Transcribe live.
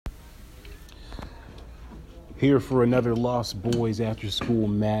Here for another Lost Boys After School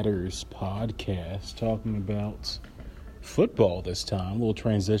Matters podcast, talking about football this time. A little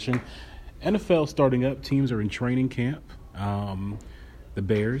transition. NFL starting up. Teams are in training camp. The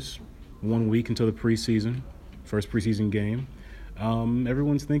Bears, 1 week until the preseason, first preseason game.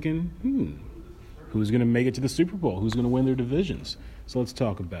 Everyone's thinking, who's going to make it to the Super Bowl? Who's going to win their divisions? So let's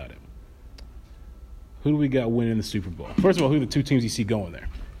talk about it. Who do we got winning the Super Bowl? First of all, who are the two teams you see going there?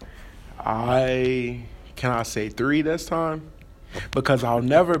 Can I say 3 this time? Because I'll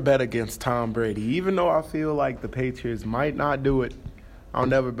never bet against Tom Brady. Even though I feel like the Patriots might not do it, I'll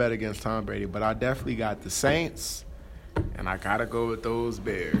never bet against Tom Brady. But I definitely got the Saints, and I got to go with those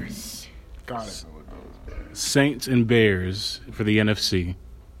Bears. Saints and Bears for the NFC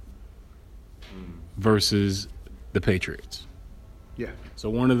versus the Patriots. Yeah.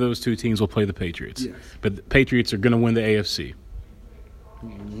 So one of those two teams will play the Patriots. Yes. But the Patriots are going to win the AFC.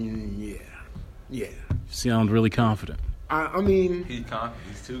 Yeah. Sound really confident. I mean, He's confident.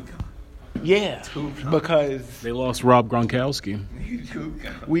 He's too confident. yeah, because They lost Rob Gronkowski. He's too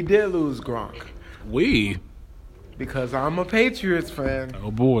confident. we did lose Gronk. Because I'm a Patriots fan.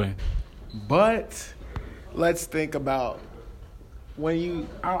 Oh boy. But let's think about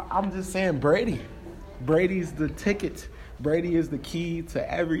I'm just saying Brady. Brady's the ticket. Brady is the key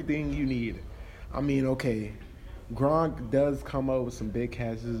to everything you need. I mean, okay, Gronk does come up with some big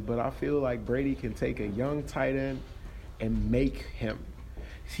catches, but I feel like Brady can take a young tight end and make him.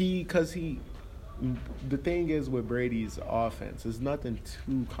 The thing is with Brady's offense, it's nothing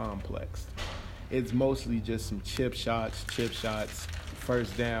too complex. It's mostly just some chip shots,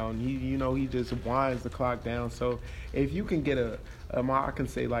 first down. He just winds the clock down. So if you can get I can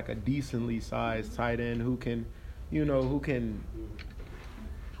say like a decently sized tight end who can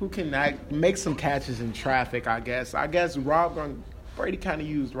make some catches in traffic, I guess. Brady kind of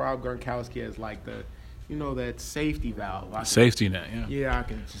used Rob Gronkowski as like the, that safety valve. Safety net, yeah. Yeah, I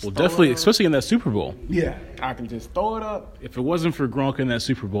can just Definitely, especially in that Super Bowl. Yeah, I can just throw it up. If it wasn't for Gronk in that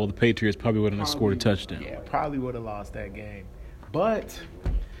Super Bowl, the Patriots probably wouldn't have scored a touchdown. Yeah, probably would have lost that game. But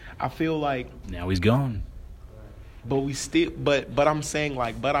I feel like Now he's gone. But we still, but I'm saying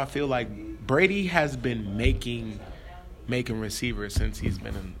I feel like Brady has been making receivers since he's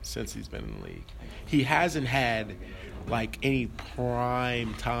been in the league. He hasn't had like any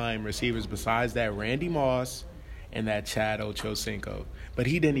prime time receivers besides that Randy Moss and that Chad Ochocinco. But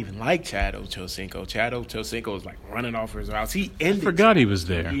he didn't even like Chad Ochocinco. Chad Ochocinco was like running off his routes. I forgot he was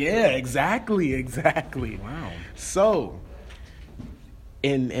there. Yeah, exactly. Wow. So,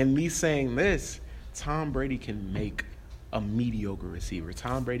 in me saying this, Tom Brady can make a mediocre receiver.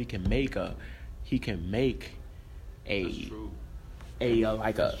 Tom Brady can make a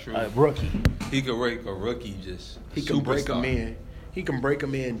rookie. He could break a rookie just. He can break him in. He can break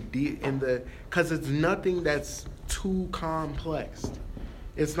him in because it's nothing that's too complex.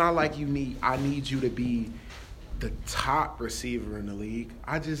 It's not like I need you to be the top receiver in the league.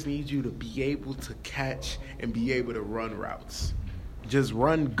 I just need you to be able to catch and be able to run routes. Just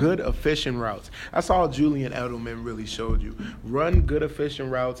run good, efficient routes. That's all Julian Edelman really showed you. Run good,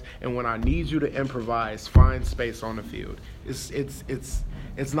 efficient routes, and when I need you to improvise, find space on the field. It's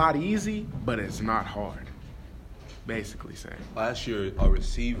not easy, but it's not hard. Basically saying. Last year, a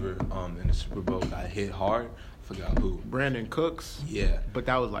receiver in the Super Bowl got hit hard. I forgot who. Brandon Cooks. Yeah. But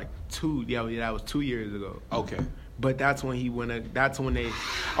that was like that was 2 years ago. Okay. But that's when the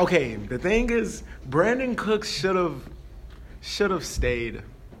thing is, Brandon Cooks should have stayed.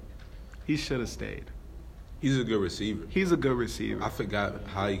 He should have stayed. He's a good receiver. He's a good receiver. I forgot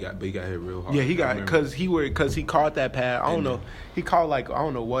how he got, but he got hit real hard. Yeah, he got because he caught that pass. I don't know. He caught I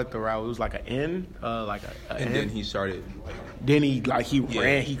don't know what the route. It was like an end, and then he started. Then he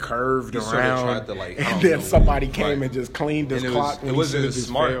ran. He curved around. Tried to, and then somebody came and just cleaned his clock. It wasn't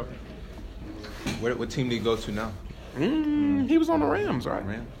smart. What team did he go to now? He was on the Rams, right?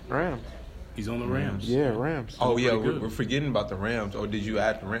 Rams. He's on the Rams. Yeah, Rams. Oh, yeah, we're forgetting about the Rams. Or did you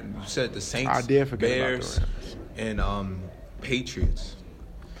add the Rams? You said the Saints, I did forget Bears, about the Rams. and Patriots.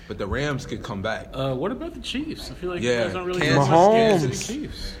 But the Rams could come back. What about the Chiefs? I feel like you guys don't really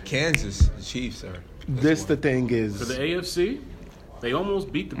Mahomes. Kansas, the Chiefs are. The thing is, for the AFC, they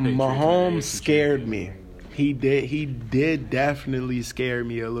almost beat the Patriots. Mahomes scared me. He did definitely scare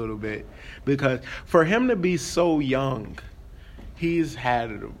me a little bit because for him to be so young, he's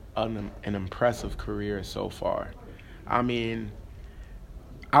had an impressive career so far. I mean,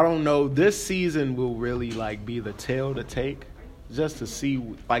 I don't know. This season will really be the tail to take, just to see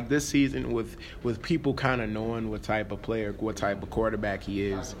this season with people kind of knowing what type of player, what type of quarterback he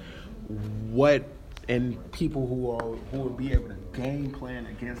is, and people who will be able to game plan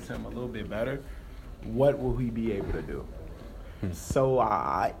against him a little bit better. what will he be able to do? So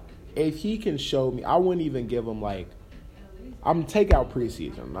if he can show me, I wouldn't even give him like, I'm take out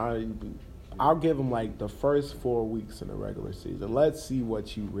preseason. I'll give him like the first 4 weeks in the regular season. Let's see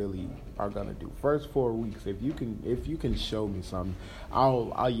what you really are gonna do. First 4 weeks, if you can show me something,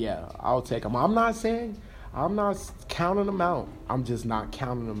 I'll take him. I'm not counting him out. I'm just not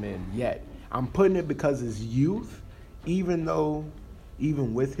counting him in yet. I'm putting it because his youth, even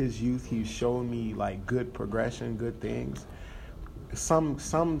with his youth, he's showing me like good progression, good things.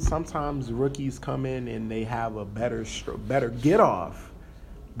 Sometimes rookies come in and they have a better get off,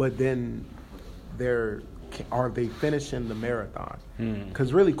 but then are they finishing the marathon?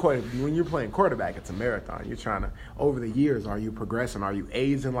 Because really, when you're playing quarterback, it's a marathon. You're trying to, over the years, are you progressing? Are you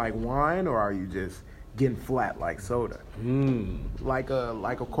aging like wine, or are you just getting flat like soda? Like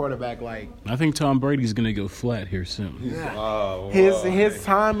a quarterback, like I think Tom Brady's gonna go flat here soon. his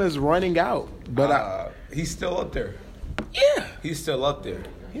time is running out, but he's still up there. yeah, He's still up there.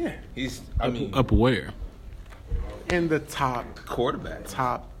 yeah, Up where? in the top Quarterback.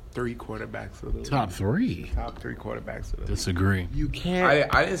 3 quarterbacks of the league. Top 3. Top 3 quarterbacks of the league. Disagree. You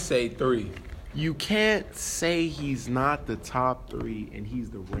can't. I didn't say 3. You can't say he's not the top 3 and he's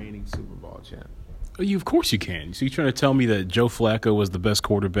the reigning Super Bowl champ. Of course you can. So you're trying to tell me that Joe Flacco was the best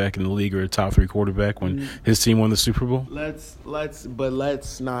quarterback in the league or a top 3 quarterback when his team won the Super Bowl? Let's not say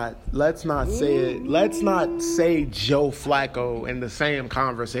it. Let's not say Joe Flacco in the same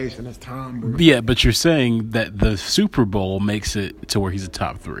conversation as Tom Brady. Yeah, but you're saying that the Super Bowl makes it to where he's a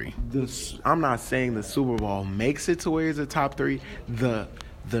top 3. I'm not saying the Super Bowl makes it to where he's a top 3. The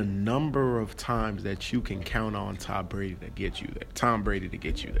number of times that you can count on Tom Brady to get you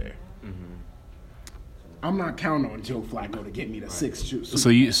there. I'm not counting on Joe Flacco to get me the 6th juice.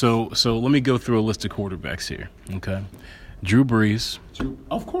 So let me go through a list of quarterbacks here. Okay, Drew Brees.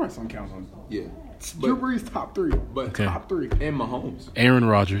 Of course, I'm counting on. Yeah. Drew Brees top 3, But Okay. top 3. and Mahomes. Aaron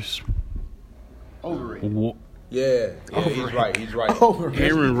Rodgers. Overrated. Yeah, he's right. He's right.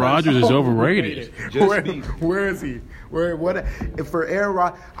 Overrated. Aaron Rodgers is overrated. Where is he? What? For Aaron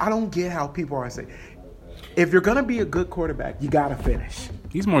Rodgers, I don't get how people are saying, if you're gonna be a good quarterback, you gotta finish.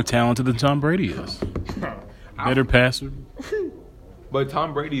 He's more talented than Tom Brady is. Better passer? But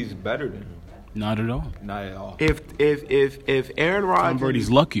Tom Brady's better than him. Not at all. Not at all. If Aaron Rodgers, Tom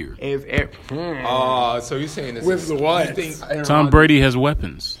Brady's luckier. So you're saying this With is, the what? You think Aaron Tom Rodgers- Brady has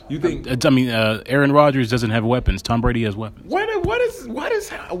weapons. You think Aaron Rodgers doesn't have weapons. Tom Brady has weapons. what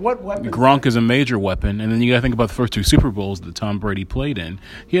weapon? Gronk is a major weapon, and then you got to think about the first 2 Super Bowls that Tom Brady played in.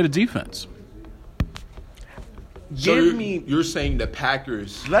 He had a defense. So you're saying the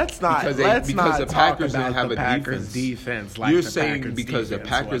Packers? Let's not because talk the Packers about didn't have the a Packers defense. like You're the saying Packers because the defense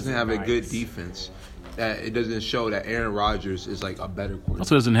Packers didn't have a wasn't good nice. defense, that it doesn't show that Aaron Rodgers is like a better quarterback.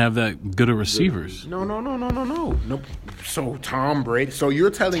 Also doesn't have that good of receivers. No. So Tom Brady. So you're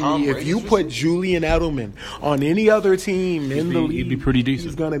telling Tom me if Brady's you put Julian Edelman on any other team in the league, he'd be pretty decent.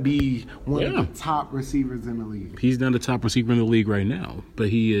 He's gonna be one Yeah. of the top receivers in the league. He's not a top receiver in the league right now, but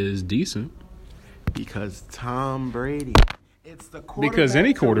he is decent. Because Tom Brady. It's the Because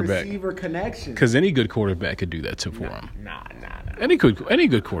any quarterback quarterback. to receiver connection. Because any good quarterback could do that for him. Nah. Any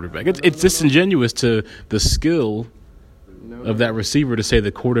good quarterback. It's disingenuous to the skill of that receiver to say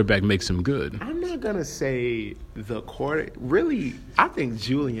the quarterback makes him good. I'm not gonna say the quarter. Really, I think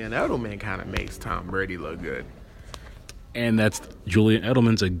Julian Edelman kind of makes Tom Brady look good. And that's Julian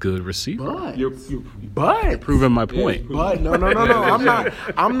Edelman's a good receiver. But Proving my point. But no.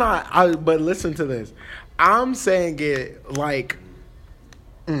 I'm not. But listen to this. I'm saying it like.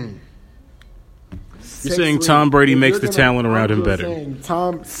 You're saying Tom Brady makes the talent around him better.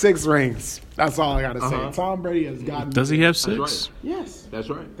 Tom 6 rings. That's all I gotta say. Tom Brady has gotten. Does he have That's 6? right. Yes, That's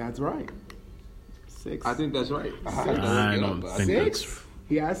right. that's right. 6. I think that's right. I don't think that's. 6.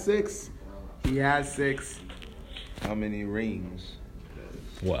 He has 6. He has 6. How many rings?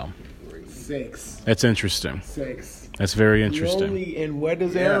 Wow. 6. That's interesting. 6. That's very interesting. And what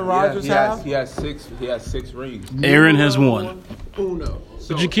does Aaron Rodgers have? He has 6. He has 6 rings. Aaron has 1. Uno.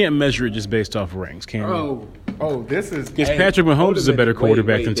 So, But you can't measure it just based off rings, can you? Oh, this is. Because Patrick Mahomes is a better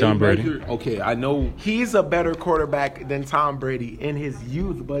quarterback than Tom Brady. Okay, I know. He's a better quarterback than Tom Brady in his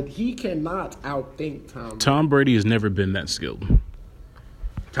youth, but he cannot outthink Tom. Tom Brady has never been that skilled.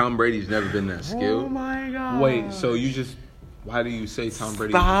 Tom Brady's never been that Oh skilled. my God! Wait, so you just Why do you say Tom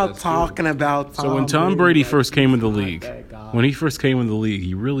Brady? Stop talking about Tom So when Tom Brady Brady like first came in the he's not league, that guy. when he first came in the league,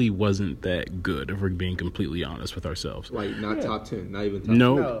 he really wasn't that good, if we're being completely honest with ourselves. Like not top 10, not even top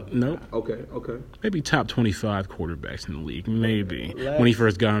No. 10. Okay. Maybe top 25 quarterbacks in the league, maybe, when he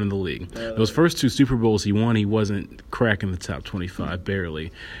first got in the league. Those first 2 Super Bowls he won, he wasn't cracking the top 25,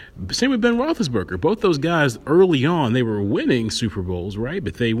 barely. Same with Ben Roethlisberger. Both those guys, early on, they were winning Super Bowls, right?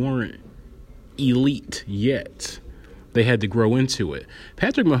 But they weren't elite yet. They had to grow into it.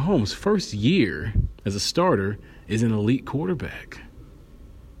 Patrick Mahomes' first year as a starter is an elite quarterback.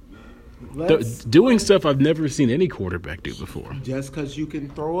 Doing stuff I've never seen any quarterback do before. Just because you can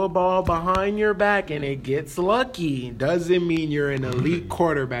throw a ball behind your back and it gets lucky doesn't mean you're an elite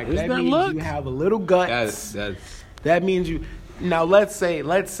quarterback. Is that that means luck? you have a little guts. That's That means you. Now let's say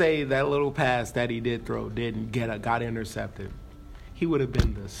that little pass that he did throw got intercepted. He would have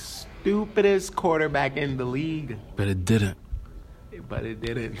been the stupidest quarterback in the league, But it didn't. but it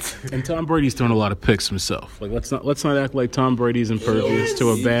didn't. And Tom Brady's thrown a lot of picks himself. Like let's not act like Tom Brady's impervious to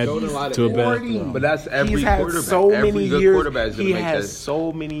a bad. But that's every He's had quarterback. so Every many good years. quarterback is gonna He make has that.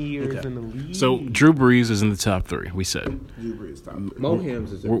 so many years in the league. So Drew Brees is in the top 3. We said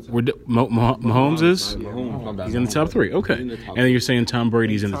Mahomes is Mahomes is. Mahomes. He's in the top 3. Okay, and then you're saying Tom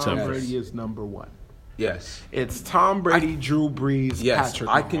Brady's in the top Tom 3. Brady is number 1. Yes. It's Tom Brady, Drew Brees, Yes, Patrick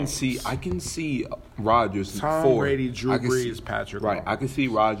I Mahomes. can see Rodgers Tom 4. Brady, Drew I can Brees, see- Patrick Right, I Mahomes. can see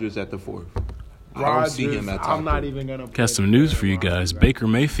Rodgers at the 4th. I don't Rodgers, see him at top I'm not 3. even gonna. Got some news for you guys. Baker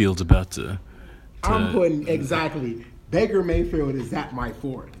Mayfield's about to. I'm putting exactly. Baker Mayfield is at my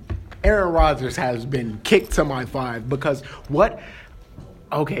 4th. Aaron Rodgers has been kicked to my 5 because what?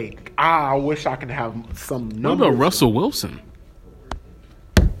 Okay, I wish I could have some What numbers. about Russell Wilson?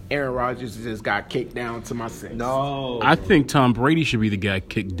 Aaron Rodgers just got kicked down to my 6. No. I think Tom Brady should be the guy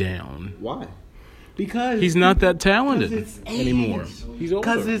kicked down. Why? because He's not that talented it's age. anymore. He's older.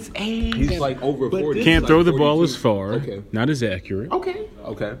 Because it's age. He's like over But 40. this- Can't He's throw like the ball 42. as far. Okay. Not as accurate. Okay,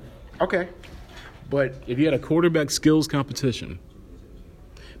 Okay. but If you had a quarterback skills competition,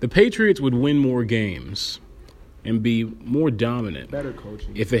 the Patriots would win more games and be more dominant better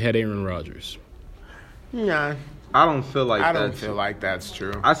coaching. if they had Aaron Rodgers. Yeah, I don't feel like I don't that's feel like that's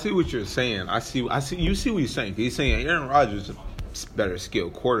true. I see what you're saying. I see. You see what he's saying. He's saying Aaron Rodgers is a better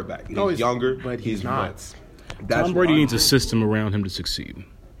skilled quarterback. He's younger, but he's not. That's Tom Brady why- needs a system around him to succeed.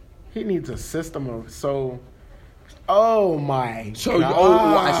 He needs a system of so. Oh my! So,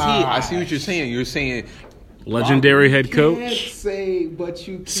 God. I see what you're saying. You're saying Legendary head You can't coach. say, but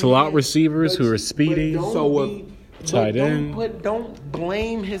you can't, Slot receivers but who are you- speedy. but don't So, be- but tight end. Don't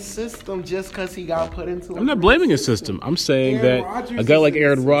blame his system just because he got put into. I'm not blaming his system. I'm saying Aaron that Rodgers a guy is like the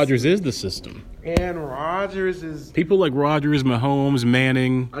Aaron system. Rodgers is the system. Aaron Rodgers is. People like Rodgers, Mahomes,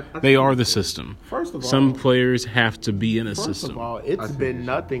 Manning, they are the system. First of all, Some players have to be in a First system. of all, it's been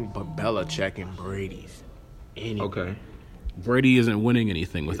nothing but Belichick and Brady's. Anyway. okay. Brady isn't winning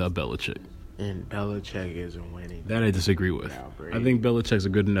anything without Belichick. And Belichick isn't winning. That I disagree with. Without Brady. I think Belichick's a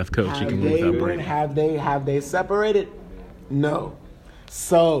good enough coach. He Have can win they, without Brady. have they separated? No.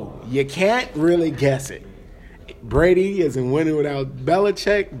 So you can't really guess it. Brady isn't winning without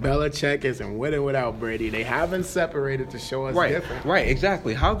Belichick. Belichick isn't winning without Brady. They haven't separated to show us different. Right,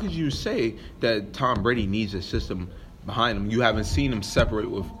 exactly. How could you say that Tom Brady needs a system behind him? You haven't seen him separate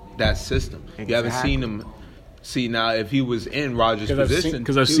with that system. You haven't Exactly. seen him. See, now if he was in Rodgers' position,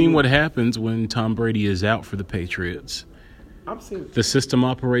 Because I've he seen would- what happens when Tom Brady is out for the Patriots. I'm seeing. The system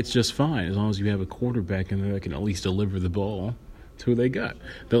operates just fine as long as you have a quarterback in there that can at least deliver the ball to who they got.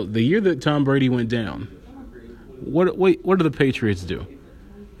 The year that Tom Brady went down, what did the Patriots do?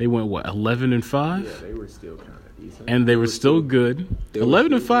 They went 11-5, They were still kind of decent. and they were still good.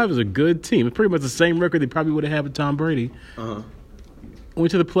 11-5 is a good team. It's pretty much the same record they probably would have had with Tom Brady. Uh-huh.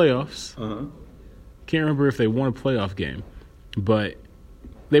 Went to the playoffs. Uh-huh. Can't remember if they won a playoff game, but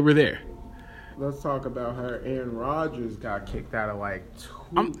they were there. Let's talk about how Aaron Rodgers got kicked out of like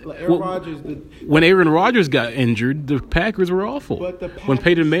I'm- Aaron well, Rodgers did. When Aaron Rodgers got injured, the Packers were awful. But the When Packers-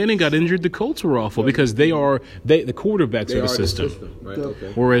 Peyton Manning got injured, the Colts were awful because the quarterbacks They are the are system. right? The-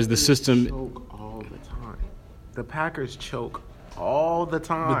 Okay. Whereas the system. Choke all the time. The Packers choke all the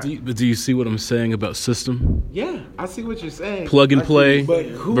time. But do you see what I'm saying about system? Yeah, I see what you're saying. Plug and I see- play but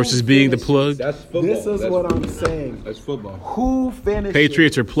who versus being the finishes? plug. That's football. This is That's what football. I'm saying. That's football. Who finishes?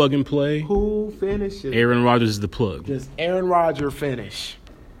 Patriots are plug and play. Who finishes? Aaron Rodgers is the plug. Does Aaron Rodgers finish?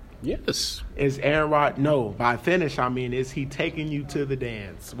 Yes. Is Aaron Rodgers? No, by finish I mean is he taking you to the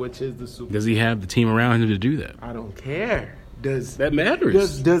dance, which is the Super? Does he have the team around him to do that? I don't care. That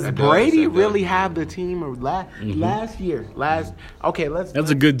matters. Does That Brady does. really have the team of last year? Okay, let's. That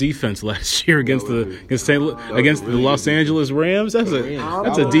was a good defense last year against the Los Angeles Rams. That's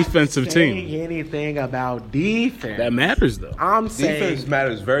a defensive team. Anything about defense? That matters though. I'm saying Defense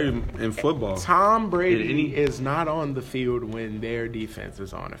matters very in football. Tom Brady is not on the field when their defense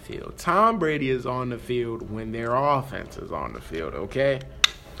is on the field. Tom Brady is on the field when their offense is on the field. Okay.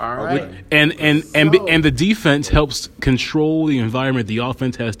 All right. And the defense helps control the environment the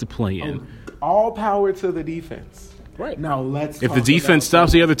offense has to play in. All power to the defense. Right. Now let's. If the defense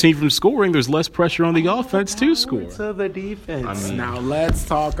stops the other team from scoring, there's less pressure on the offense to score. To the defense. Now let's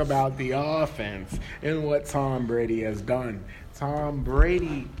talk about the offense and what Tom Brady has done. Tom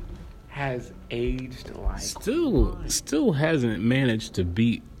Brady has aged like Still hasn't managed to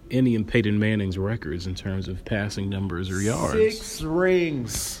beat any of Peyton Manning's records in terms of passing numbers or yards. 6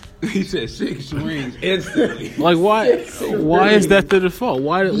 rings. He said 6 rings instantly. Like why is that the default?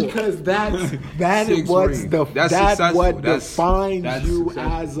 Why? Because that is 6 what's rings. the That's that's successful. what That's defines you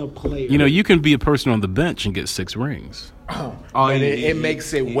successful. as a player. You know, you can be a person on the bench and get 6 rings. But it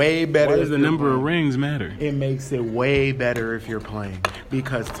makes it way better. Why does if the you're number of playing. rings matter? It makes it way better if you're playing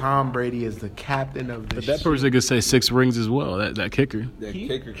because Tom Brady is the captain of the But that person could say 6 rings as well. That kicker. That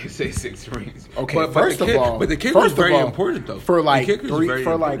kicker can say 6 rings. Okay, but first the of all, but the kicker is very important though. For like the kicker is very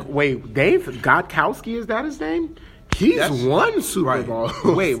important. wait, Dave Godkowski, is that his name? He's won Super right. Bowl.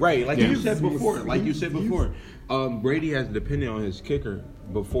 Wait, like Yeah. you said before. Brady has depended on his kicker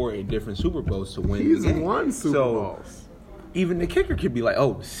before in different Super Bowls to win. He's the game. won Super Bowls. Even the kicker could be like,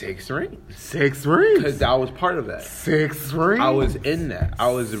 6 rings. 6 rings. Because I was part of that. 6 rings. I was in that. I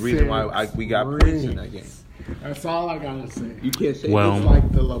was the reason why we got points in that game. That's all I gotta say. You can't say Well- It's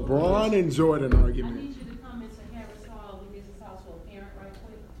like the LeBron and Jordan I argument. need you to come into Harris Hall. We visit his house for a parent right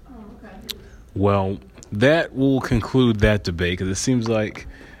quick. Oh, okay. Well, that will conclude that debate because it seems like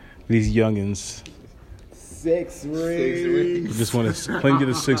these youngins 6 rings. just want to claim to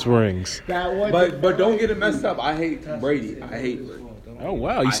get the 6 rings. That one. But don't get it messed up. I hate Brady. I hate. Oh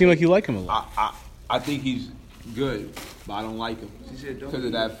wow, you seem like you like him a lot. I think he's good, but I don't like him because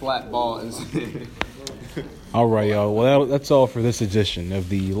of that flat ball. All right, y'all. Well, that's all for this edition of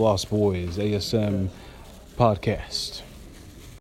the Lost Boys ASM podcast.